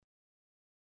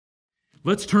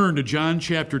Let's turn to John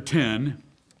chapter 10.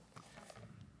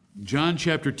 John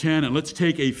chapter 10, and let's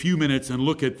take a few minutes and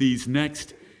look at these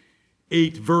next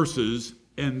 8 verses,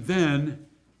 and then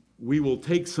we will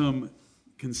take some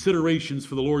considerations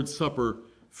for the Lord's Supper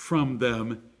from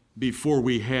them before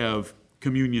we have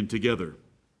communion together.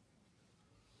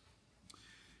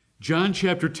 John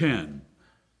chapter 10,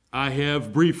 I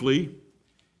have briefly,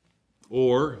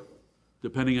 or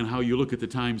depending on how you look at the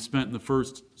time spent in the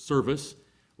first service,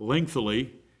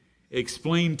 lengthily,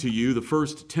 explained to you the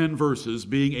first 10 verses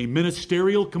being a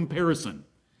ministerial comparison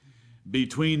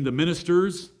between the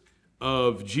ministers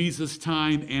of Jesus'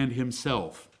 time and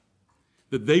himself.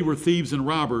 That they were thieves and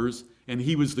robbers, and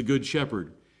he was the good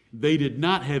shepherd. They did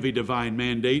not have a divine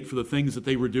mandate for the things that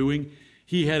they were doing.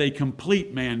 He had a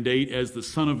complete mandate as the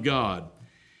Son of God.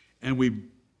 And we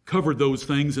covered those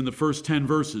things in the first 10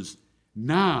 verses.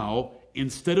 Now,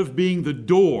 instead of being the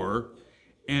door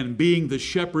and being the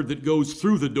shepherd that goes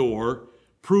through the door,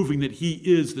 proving that he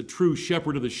is the true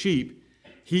shepherd of the sheep,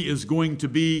 he is going to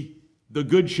be the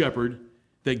good shepherd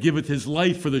that giveth his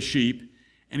life for the sheep,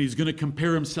 and he's going to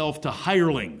compare himself to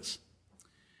hirelings,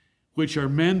 which are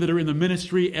men that are in the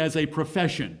ministry as a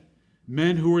profession,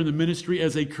 men who are in the ministry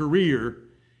as a career,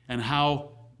 and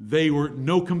how they were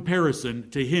no comparison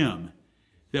to him,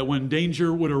 that when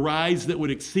danger would arise that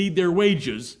would exceed their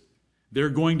wages, they're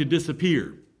going to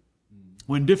disappear.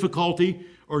 When difficulty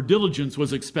or diligence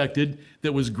was expected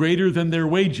that was greater than their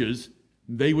wages,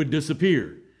 they would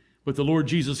disappear. But the Lord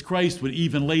Jesus Christ would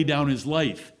even lay down his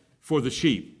life for the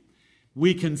sheep.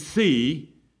 We can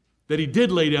see that he did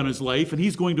lay down his life, and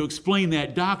he's going to explain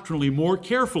that doctrinally more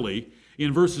carefully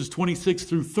in verses 26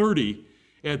 through 30.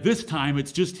 At this time,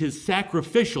 it's just his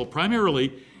sacrificial,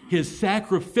 primarily his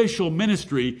sacrificial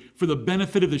ministry for the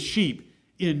benefit of the sheep,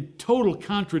 in total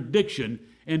contradiction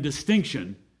and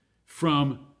distinction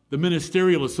from the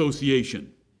ministerial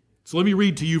association. So let me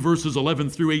read to you verses 11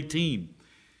 through 18.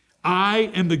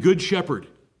 I am the good shepherd.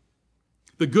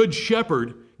 The good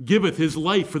shepherd giveth his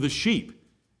life for the sheep.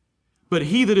 But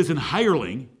he that is an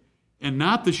hireling, and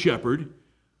not the shepherd,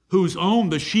 whose own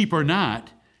the sheep are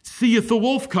not, seeth the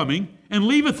wolf coming, and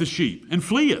leaveth the sheep, and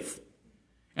fleeth.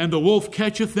 And the wolf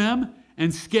catcheth them,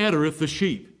 and scattereth the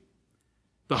sheep.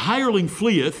 The hireling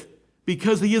fleeth,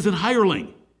 because he is an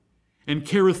hireling, and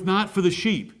careth not for the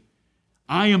sheep.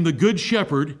 I am the good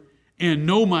shepherd, and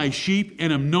know my sheep,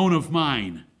 and am known of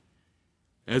mine.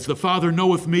 As the Father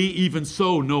knoweth me, even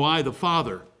so know I the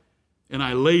Father, and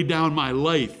I lay down my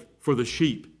life for the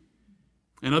sheep.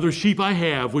 And other sheep I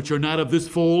have, which are not of this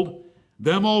fold,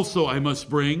 them also I must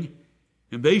bring,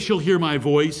 and they shall hear my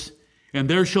voice, and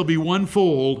there shall be one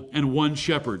fold and one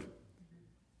shepherd.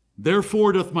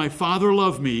 Therefore doth my Father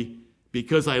love me,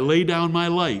 because I lay down my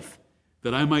life,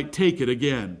 that I might take it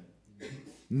again.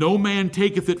 No man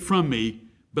taketh it from me,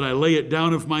 but I lay it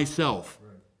down of myself.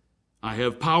 I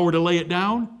have power to lay it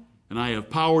down, and I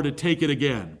have power to take it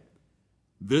again.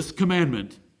 This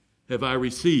commandment have I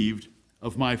received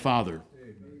of my Father.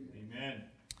 Amen.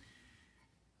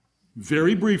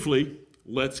 Very briefly,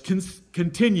 let's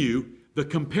continue the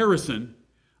comparison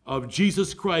of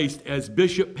Jesus Christ as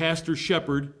bishop, pastor,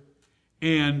 shepherd,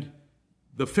 and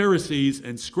the Pharisees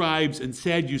and scribes and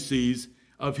Sadducees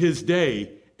of his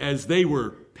day as they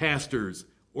were pastors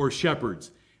or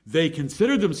shepherds. They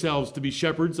considered themselves to be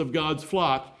shepherds of God's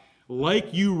flock,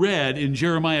 like you read in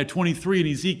Jeremiah 23 and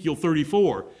Ezekiel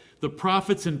 34. The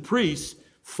prophets and priests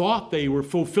thought they were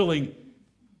fulfilling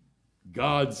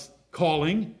God's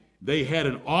calling. They had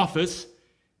an office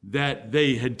that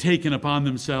they had taken upon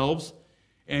themselves,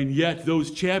 and yet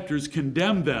those chapters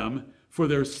condemned them for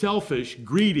their selfish,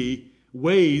 greedy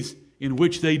ways in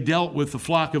which they dealt with the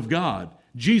flock of God.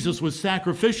 Jesus was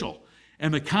sacrificial,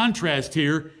 and the contrast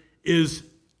here is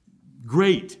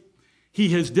great. He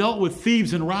has dealt with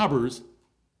thieves and robbers.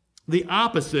 The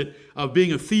opposite of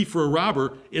being a thief or a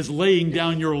robber is laying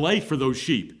down your life for those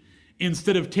sheep.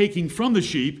 Instead of taking from the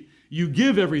sheep, you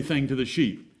give everything to the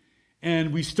sheep.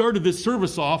 And we started this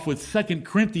service off with 2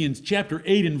 Corinthians chapter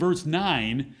 8 and verse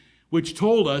 9, which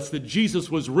told us that Jesus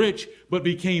was rich but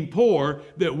became poor,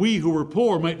 that we who were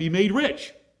poor might be made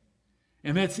rich.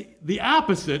 And that's the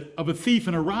opposite of a thief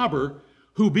and a robber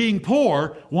who, being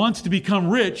poor, wants to become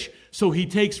rich, so he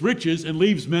takes riches and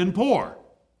leaves men poor.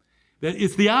 That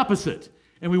it's the opposite.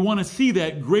 And we want to see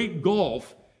that great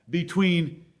gulf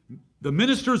between the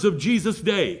ministers of Jesus'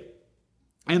 day,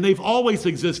 and they've always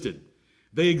existed.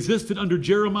 They existed under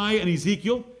Jeremiah and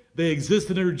Ezekiel. They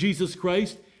existed under Jesus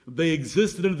Christ. They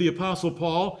existed under the Apostle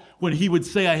Paul when he would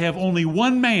say, I have only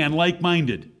one man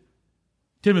like-minded,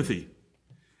 Timothy.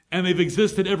 And they've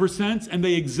existed ever since, and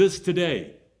they exist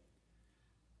today.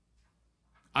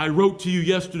 I wrote to you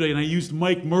yesterday and I used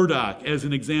Mike Murdock as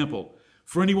an example.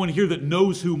 For anyone here that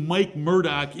knows who Mike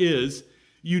Murdock is,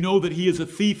 you know that he is a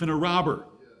thief and a robber.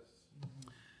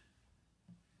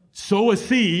 Sow a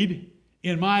seed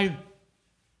in my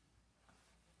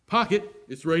pocket.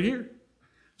 It's right here.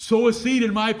 Sow a seed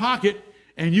in my pocket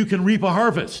and you can reap a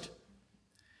harvest.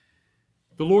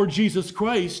 The Lord Jesus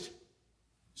Christ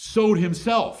sowed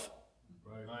himself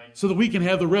so that we can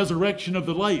have the resurrection of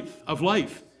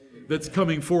life that's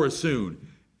coming for us soon.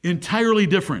 Entirely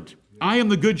different. I am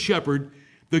the good shepherd.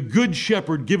 The good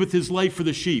shepherd giveth his life for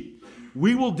the sheep.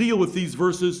 We will deal with these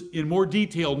verses in more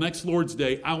detail next Lord's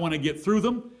Day. I want to get through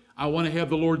them. I want to have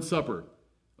the Lord's Supper.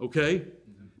 Okay?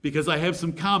 Because I have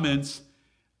some comments.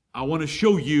 I want to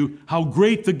show you how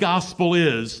great the gospel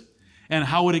is and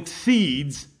how it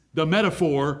exceeds the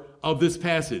metaphor of this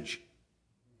passage.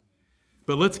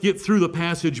 But let's get through the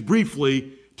passage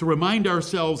briefly to remind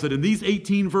ourselves that in these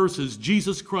 18 verses,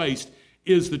 Jesus Christ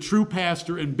is the true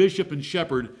pastor and bishop and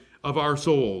shepherd of our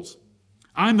souls.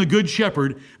 I'm the good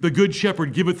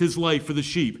shepherd giveth his life for the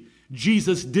sheep.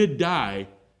 Jesus did die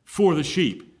for the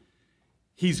sheep.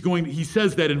 He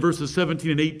says that in verses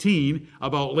 17 and 18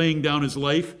 about laying down his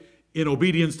life in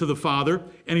obedience to the Father,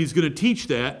 and he's going to teach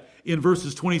that in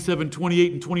verses 27,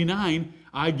 28, and 29.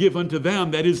 I give unto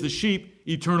them, that is the sheep,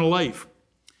 eternal life.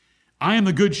 I am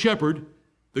the good shepherd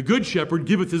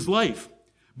giveth his life.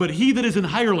 But he that is an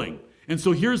hireling, and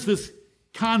so here's this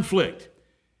conflict,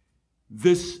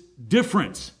 this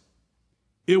difference.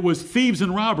 It was thieves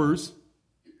and robbers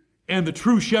and the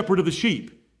true shepherd of the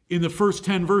sheep in the first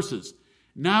 10 verses.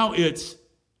 Now it's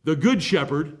the good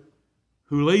shepherd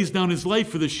who lays down his life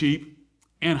for the sheep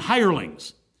and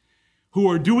hirelings who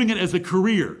are doing it as a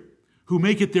career, who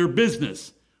make it their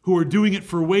business, who are doing it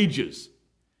for wages,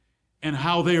 and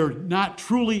how they are not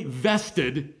truly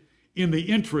vested in the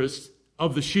interests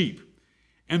of the sheep.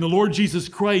 And the Lord Jesus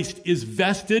Christ is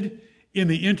vested in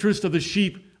the interest of the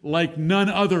sheep like none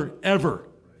other ever.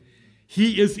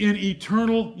 He is in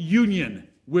eternal union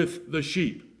with the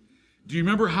sheep. Do you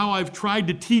remember how I've tried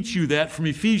to teach you that from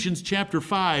Ephesians chapter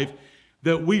 5,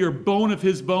 that we are bone of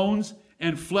his bones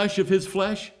and flesh of his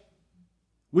flesh?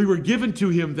 We were given to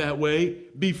him that way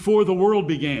before the world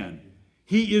began.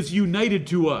 He is united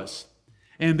to us.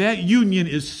 And that union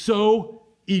is so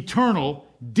eternal,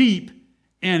 deep,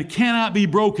 and cannot be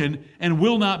broken and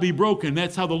will not be broken.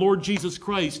 That's how the Lord Jesus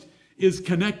Christ is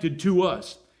connected to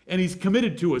us. And he's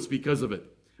committed to us because of it.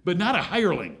 But not a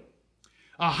hireling.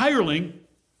 A hireling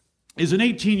is an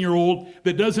 18-year-old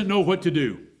that doesn't know what to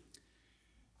do.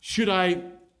 Should I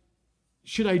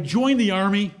join the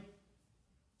army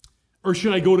or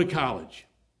should I go to college?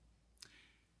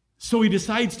 So he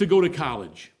decides to go to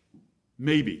college.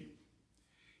 Maybe.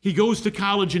 He goes to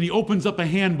college and he opens up a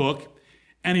handbook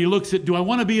and he looks at, do I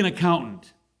want to be an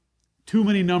accountant? Too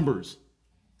many numbers.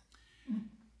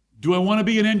 Do I want to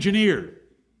be an engineer?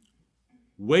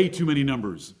 Way too many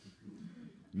numbers.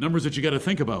 Numbers that you got to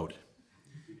think about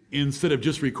instead of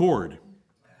just record.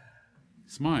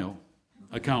 Smile,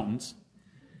 accountants.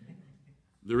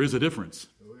 There is a difference.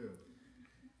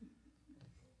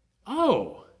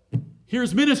 Oh,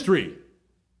 here's ministry.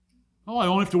 Oh, I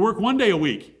only have to work one day a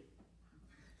week.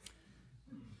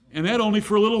 And that only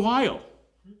for a little while.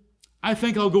 I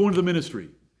think I'll go into the ministry.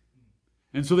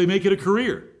 And so they make it a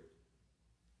career.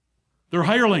 They're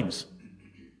hirelings.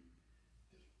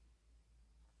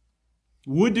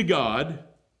 Would to God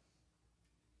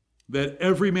that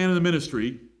every man in the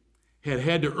ministry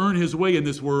had to earn his way in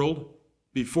this world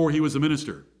before he was a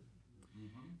minister.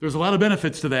 There's a lot of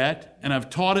benefits to that, and I've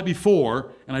taught it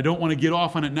before, and I don't want to get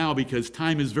off on it now because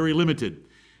time is very limited.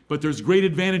 But there's great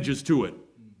advantages to it.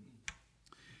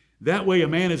 That way, a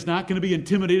man is not going to be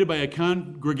intimidated by a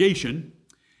congregation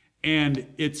and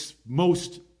its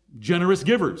most generous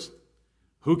givers.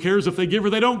 Who cares if they give or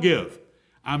they don't give?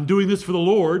 I'm doing this for the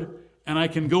Lord, and I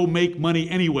can go make money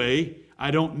anyway.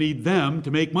 I don't need them to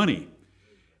make money.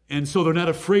 And so they're not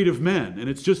afraid of men, and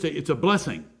it's a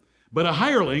blessing. But a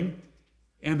hireling,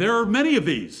 and there are many of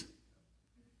these.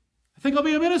 I think I'll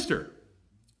be a minister.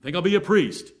 I think I'll be a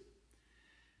priest.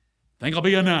 I think I'll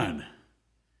be a nun.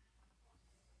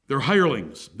 They're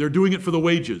hirelings. They're doing it for the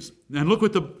wages. And look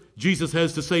what Jesus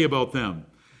has to say about them.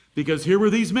 Because here were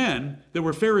these men that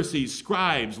were Pharisees,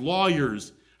 scribes,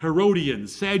 lawyers,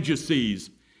 Herodians, Sadducees,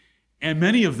 and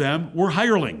many of them were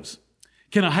hirelings.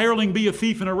 Can a hireling be a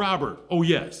thief and a robber? Oh,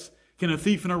 yes. Can a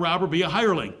thief and a robber be a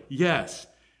hireling? Yes.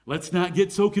 Let's not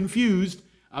get so confused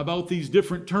about these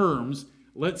different terms.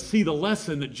 Let's see the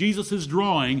lesson that Jesus is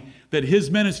drawing, that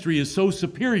his ministry is so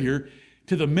superior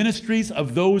to the ministries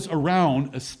of those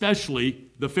around,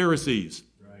 especially the Pharisees.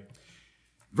 Right.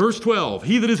 Verse 12,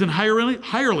 he that is an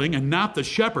hireling and not the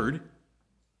shepherd,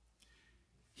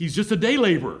 he's just a day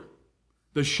laborer.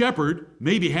 The shepherd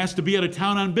maybe has to be out of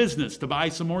town on business to buy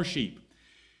some more sheep.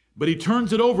 But he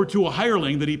turns it over to a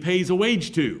hireling that he pays a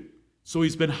wage to. So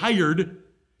he's been hired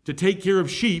to take care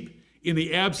of sheep in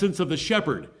the absence of the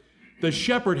shepherd. The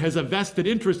shepherd has a vested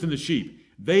interest in the sheep.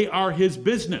 They are his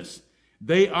business.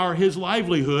 They are his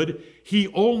livelihood. He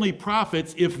only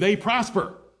profits if they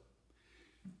prosper.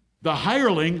 The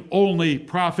hireling only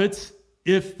profits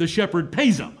if the shepherd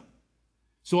pays him.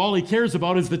 So all he cares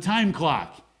about is the time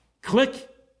clock. Click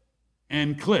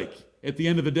and click at the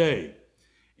end of the day.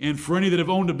 And for any that have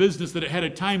owned a business that had a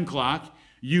time clock,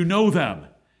 you know them.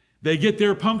 They get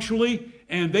there punctually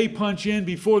and they punch in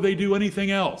before they do anything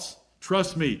else.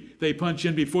 Trust me, they punch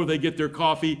in before they get their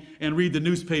coffee and read the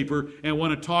newspaper and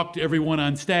want to talk to everyone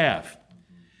on staff.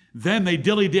 Then they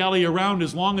dilly-dally around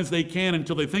as long as they can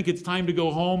until they think it's time to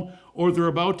go home or they're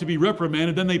about to be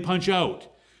reprimanded. Then they punch out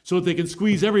so that they can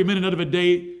squeeze every minute out of a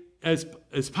day as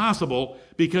possible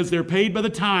because they're paid by the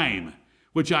time,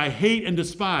 which I hate and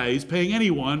despise paying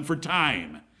anyone for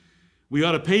time. We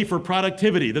ought to pay for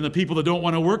productivity. Then the people that don't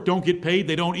want to work don't get paid,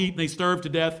 they don't eat, and they starve to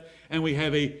death, and we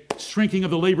have a shrinking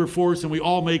of the labor force, and we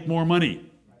all make more money.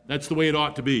 That's the way it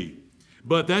ought to be.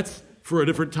 But that's for a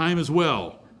different time as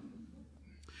well.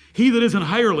 He that is an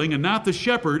hireling and not the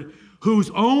shepherd, whose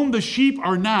own the sheep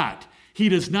are not, he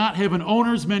does not have an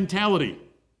owner's mentality.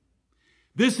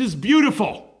 This is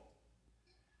beautiful.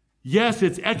 Yes,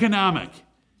 it's economic.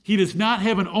 He does not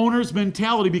have an owner's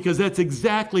mentality because that's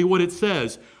exactly what it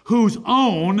says. Whose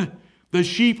own the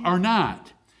sheep are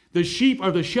not. The sheep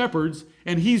are the shepherds,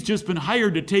 and he's just been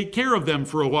hired to take care of them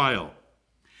for a while.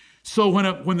 So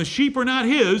when the sheep are not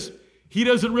his, he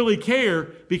doesn't really care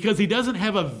because he doesn't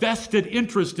have a vested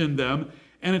interest in them.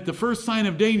 And at the first sign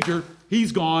of danger,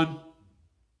 he's gone.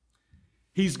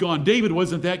 He's gone. David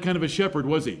wasn't that kind of a shepherd,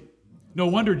 was he? No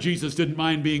wonder Jesus didn't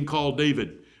mind being called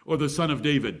David or the son of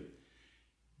David.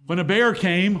 When a bear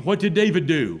came, what did David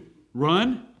do?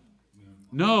 Run?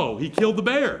 No, he killed the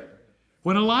bear.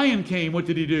 When a lion came, what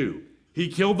did he do? He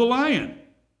killed the lion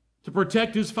to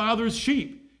protect his father's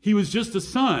sheep. He was just a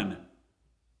son.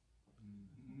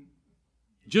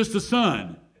 Just a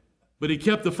son. But he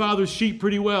kept the father's sheep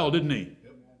pretty well, didn't he?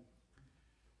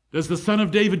 Does the son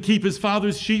of David keep his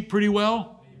father's sheep pretty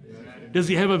well? Does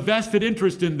he have a vested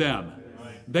interest in them?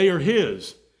 They are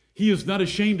his. He is not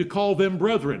ashamed to call them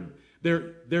brethren.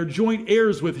 They're joint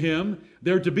heirs with him.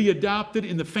 They're to be adopted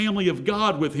in the family of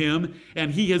God with him,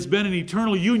 and he has been in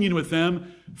eternal union with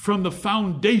them from the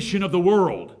foundation of the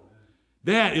world.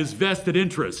 That is vested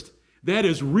interest. That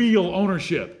is real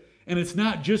ownership. And it's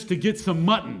not just to get some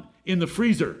mutton in the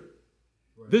freezer.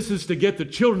 This is to get the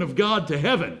children of God to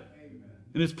heaven.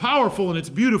 And it's powerful and it's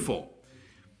beautiful.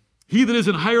 He that is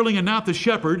an hireling and not the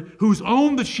shepherd, whose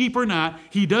own the sheep are not,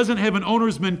 he doesn't have an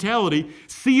owner's mentality,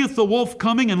 seeth the wolf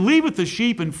coming and leaveth the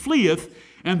sheep and fleeth,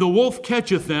 and the wolf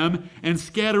catcheth them and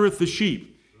scattereth the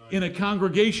sheep. In a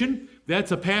congregation,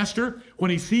 that's a pastor.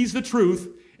 When he sees the truth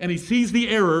and he sees the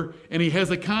error and he has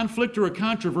a conflict or a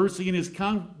controversy in his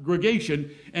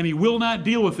congregation and he will not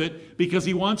deal with it because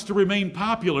he wants to remain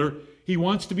popular, he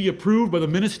wants to be approved by the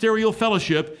ministerial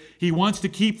fellowship. He wants to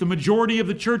keep the majority of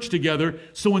the church together.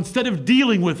 So instead of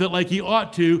dealing with it like he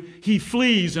ought to, he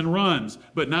flees and runs.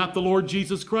 But not the Lord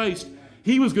Jesus Christ.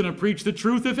 He was going to preach the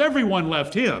truth if everyone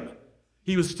left him.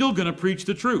 He was still going to preach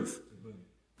the truth.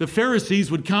 The Pharisees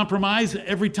would compromise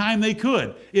every time they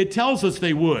could. It tells us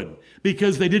they would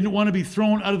because they didn't want to be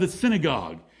thrown out of the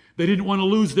synagogue. They didn't want to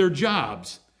lose their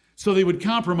jobs. So they would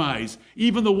compromise.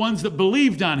 Even the ones that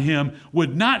believed on him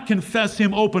would not confess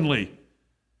him openly.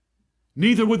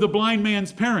 Neither would the blind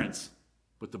man's parents.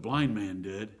 But the blind man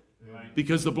did.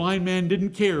 Because the blind man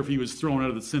didn't care if he was thrown out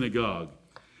of the synagogue.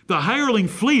 The hireling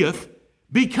fleeth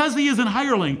because he is an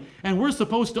hireling. And we're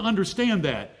supposed to understand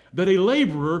that a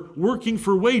laborer working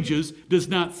for wages does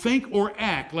not think or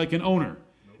act like an owner.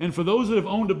 And for those that have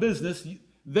owned a business,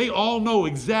 they all know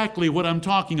exactly what I'm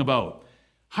talking about.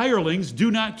 Hirelings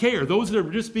do not care. Those that are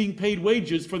just being paid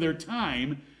wages for their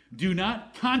time do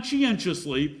not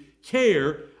conscientiously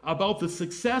care about the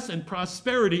success and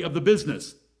prosperity of the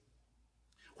business.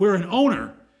 Where an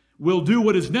owner will do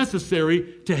what is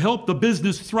necessary to help the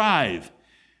business thrive.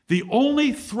 The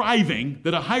only thriving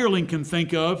that a hireling can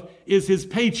think of is his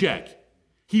paycheck.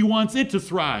 He wants it to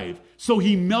thrive, so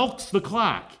he milks the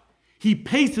clock. He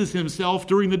paces himself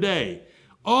during the day.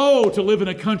 Oh, to live in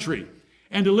a country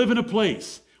and to live in a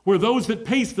place where those that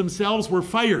paced themselves were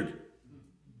fired.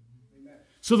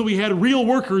 So that we had real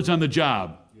workers on the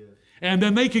job. And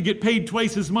then they could get paid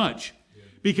twice as much.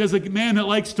 because a man that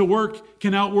likes to work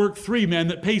can outwork 3 men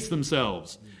that pace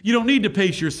themselves. You don't need to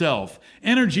pace yourself.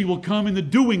 Energy will come in the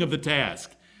doing of the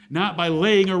task, not by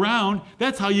laying around.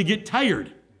 That's how you get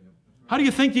tired. How do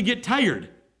you think you get tired?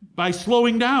 By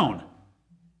slowing down.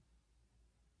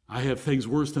 I have things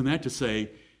worse than that to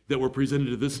say that were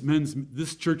presented to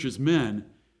this church's men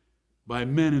by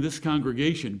men in this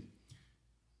congregation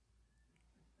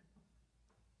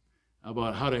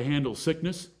about how to handle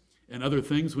sickness and other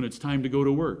things when it's time to go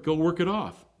to work. Go work it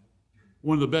off.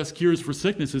 One of the best cures for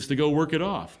sickness is to go work it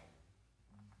off.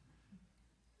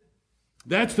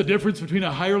 That's the difference between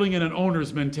a hireling and an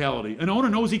owner's mentality. An owner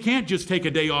knows he can't just take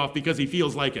a day off because he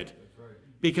feels like it,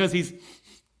 because he's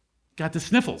got the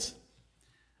sniffles.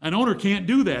 An owner can't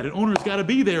do that. An owner's got to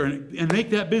be there and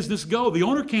make that business go. The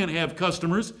owner can't have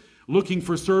customers looking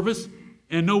for service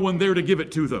and no one there to give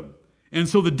it to them. And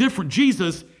so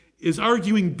Jesus is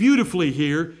arguing beautifully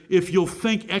here if you'll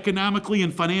think economically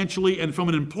and financially and from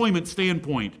an employment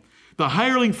standpoint. The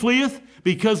hireling fleeth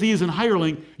because he is an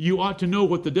hireling. You ought to know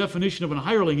what the definition of an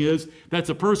hireling is. That's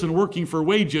a person working for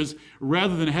wages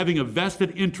rather than having a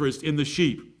vested interest in the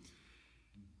sheep.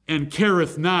 And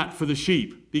careth not for the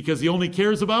sheep, because he only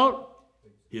cares about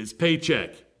his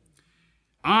paycheck.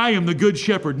 I am the good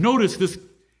shepherd. Notice this.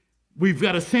 We've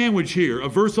got a sandwich here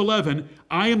of verse 11.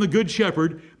 I am the good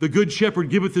shepherd. The good shepherd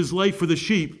giveth his life for the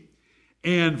sheep.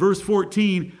 And verse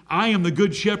 14, I am the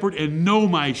good shepherd and know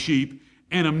my sheep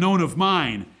and am known of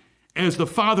mine. As the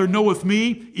Father knoweth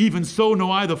me, even so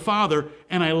know I the Father,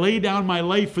 and I lay down my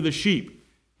life for the sheep.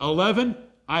 11,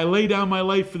 I lay down my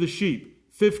life for the sheep.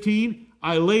 15,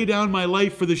 I lay down my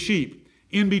life for the sheep.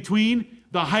 In between,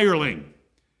 the hireling.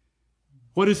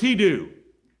 What does he do?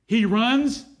 He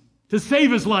runs to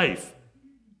save his life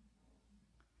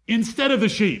instead of the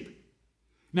sheep.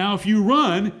 Now, if you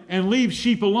run and leave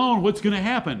sheep alone, what's going to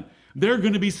happen? They're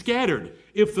going to be scattered.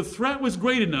 If the threat was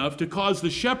great enough to cause the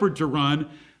shepherd to run,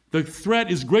 the threat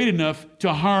is great enough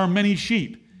to harm many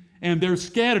sheep. And they're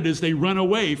scattered as they run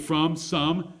away from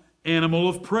some animal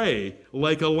of prey,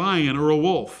 like a lion or a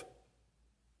wolf.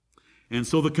 And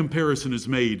so the comparison is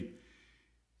made.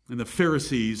 And the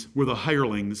Pharisees were the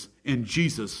hirelings, and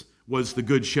Jesus was the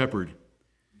good shepherd.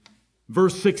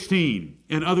 Verse 16,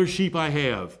 and other sheep I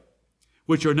have,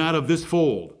 which are not of this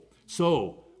fold.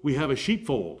 So we have a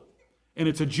sheepfold, and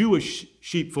it's a Jewish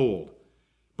sheepfold.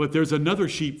 But there's another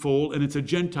sheepfold, and it's a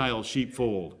Gentile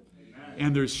sheepfold. Amen.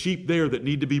 And there's sheep there that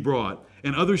need to be brought.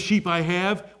 And other sheep I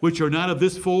have, which are not of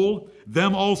this fold,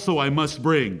 them also I must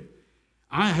bring.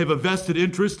 I have a vested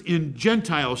interest in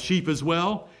Gentile sheep as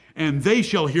well, and they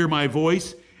shall hear my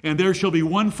voice, and there shall be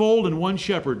one fold and one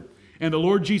shepherd. And the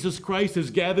Lord Jesus Christ has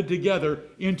gathered together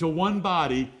into one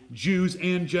body, Jews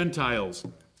and Gentiles.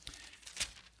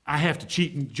 I have to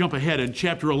cheat and jump ahead in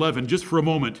chapter 11 just for a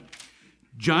moment.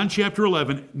 John chapter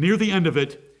 11, near the end of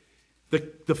it,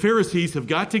 the Pharisees have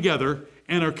got together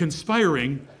and are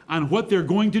conspiring on what they're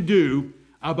going to do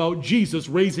about Jesus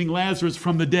raising Lazarus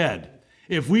from the dead.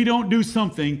 If we don't do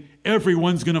something,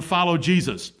 everyone's going to follow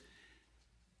Jesus.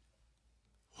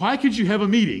 Why could you have a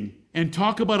meeting and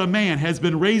talk about a man has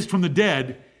been raised from the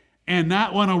dead and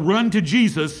not want to run to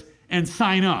Jesus and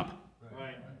sign up?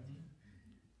 Right.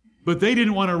 But they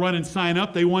didn't want to run and sign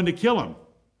up. They wanted to kill him.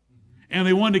 And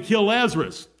they wanted to kill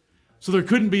Lazarus. So there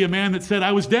couldn't be a man that said,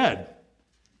 I was dead,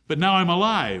 but now I'm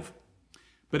alive.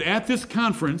 But at this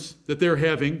conference that they're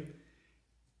having,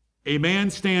 a man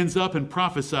stands up and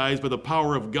prophesies by the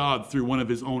power of God through one of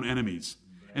his own enemies.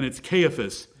 And it's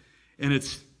Caiaphas. And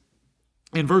it's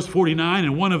in verse 49,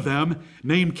 and one of them,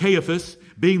 named Caiaphas,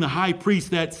 being the high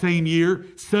priest that same year,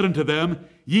 said unto them,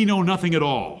 Ye know nothing at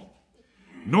all,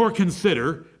 nor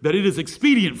consider that it is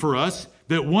expedient for us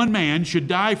that one man should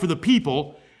die for the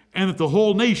people, and that the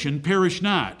whole nation perish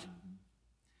not.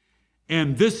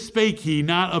 And this spake he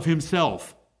not of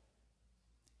himself.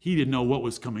 He didn't know what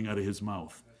was coming out of his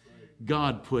mouth.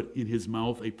 God put in his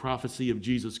mouth a prophecy of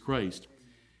Jesus Christ.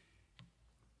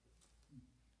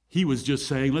 He was just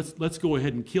saying, let's go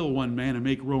ahead and kill one man and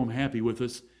make Rome happy with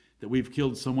us that we've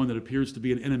killed someone that appears to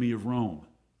be an enemy of Rome.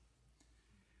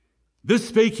 This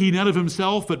spake he not of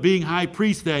himself, but being high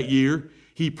priest that year,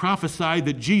 he prophesied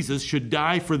that Jesus should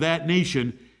die for that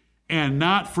nation, and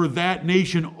not for that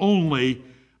nation only,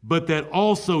 but that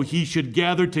also he should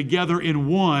gather together in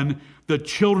one the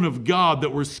children of God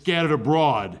that were scattered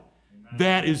abroad. Amen.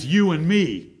 That is you and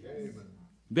me. Amen.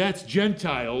 That's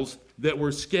Gentiles that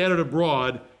were scattered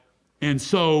abroad. And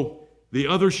so the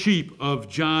other sheep of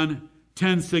John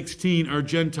 10:16 are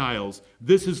Gentiles.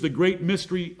 This is the great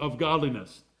mystery of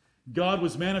godliness. God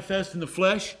was manifest in the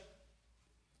flesh,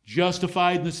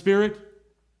 justified in the spirit,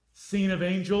 seen of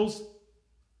angels,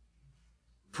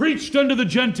 Preached unto the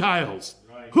Gentiles.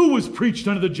 Right. Who was preached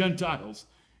unto the Gentiles?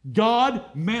 God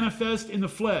manifest in the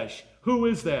flesh. Who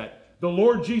is that? The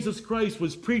Lord Jesus Christ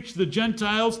was preached to the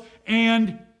Gentiles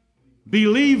and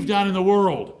believed on in the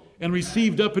world and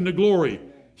received up into glory.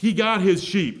 He got his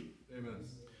sheep.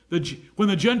 Amen. When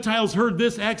the Gentiles heard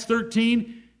this, Acts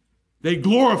 13, they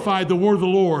glorified the word of the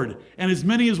Lord. And as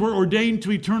many as were ordained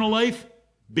to eternal life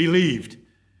believed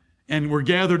and were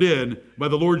gathered in by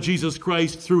the Lord Jesus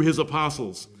Christ through his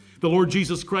apostles. The Lord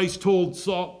Jesus Christ told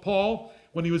Paul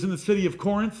when he was in the city of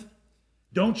Corinth,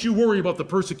 don't you worry about the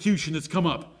persecution that's come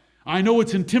up. I know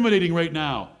it's intimidating right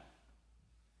now,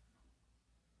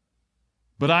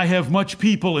 but I have much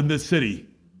people in this city.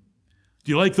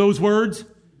 Do you like those words?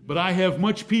 But I have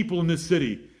much people in this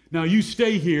city. Now you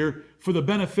stay here for the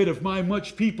benefit of my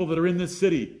much people that are in this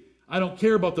city. I don't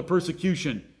care about the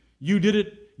persecution. You did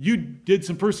it. You did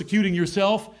some persecuting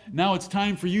yourself. Now it's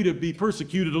time for you to be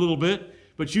persecuted a little bit.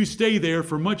 But you stay there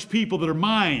for much people that are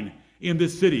mine in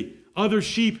this city. Other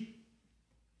sheep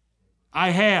I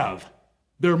have.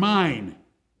 They're mine.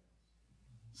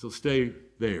 So stay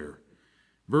there.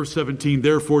 Verse 17,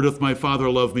 therefore doth my Father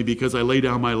love me, because I lay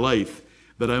down my life,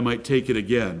 that I might take it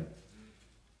again.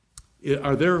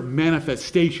 Are there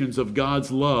manifestations of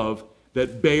God's love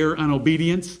that bear on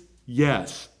obedience?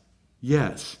 Yes.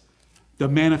 Yes. The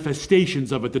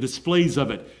manifestations of it, the displays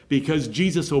of it. Because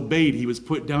Jesus obeyed, he was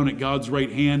put down at God's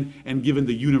right hand and given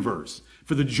the universe.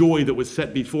 For the joy that was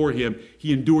set before him,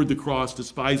 he endured the cross,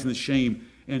 despising the shame,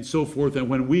 and so forth. And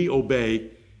when we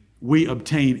obey, we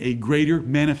obtain a greater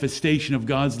manifestation of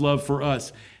God's love for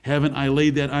us. Haven't I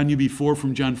laid that on you before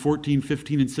from John 14,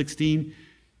 15, and 16,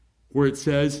 where it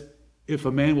says, if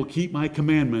a man will keep my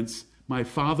commandments, my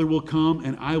Father will come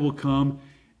and I will come,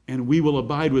 and we will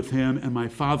abide with him, and my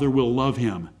Father will love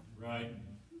him. Right.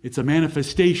 It's a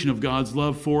manifestation of God's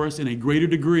love for us in a greater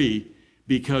degree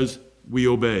because we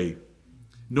obey.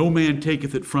 No man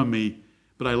taketh it from me,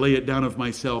 but I lay it down of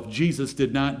myself. Jesus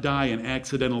did not die an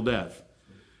accidental death.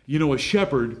 You know, a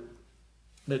shepherd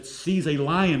that sees a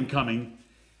lion coming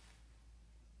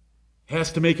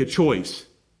has to make a choice.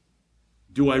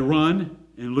 Do I run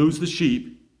and lose the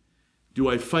sheep? Do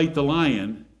I fight the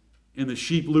lion and the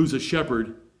sheep lose a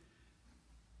shepherd?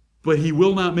 But he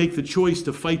will not make the choice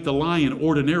to fight the lion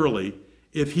ordinarily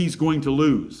if he's going to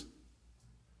lose.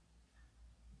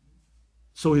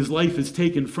 So his life is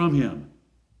taken from him.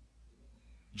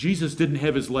 Jesus didn't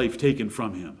have his life taken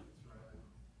from him.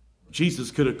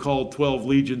 Jesus could have called 12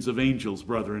 legions of angels,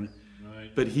 brethren,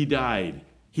 but he died.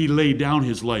 He laid down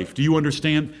his life. Do you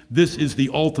understand? This is the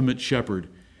ultimate shepherd.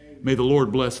 May the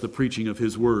Lord bless the preaching of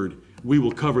his word. We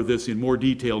will cover this in more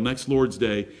detail next Lord's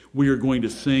Day. We are going to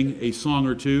sing a song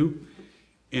or two,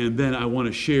 and then I want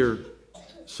to share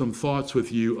some thoughts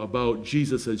with you about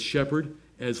Jesus as shepherd,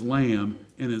 as lamb,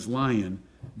 and as lion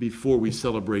before we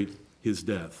celebrate his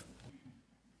death.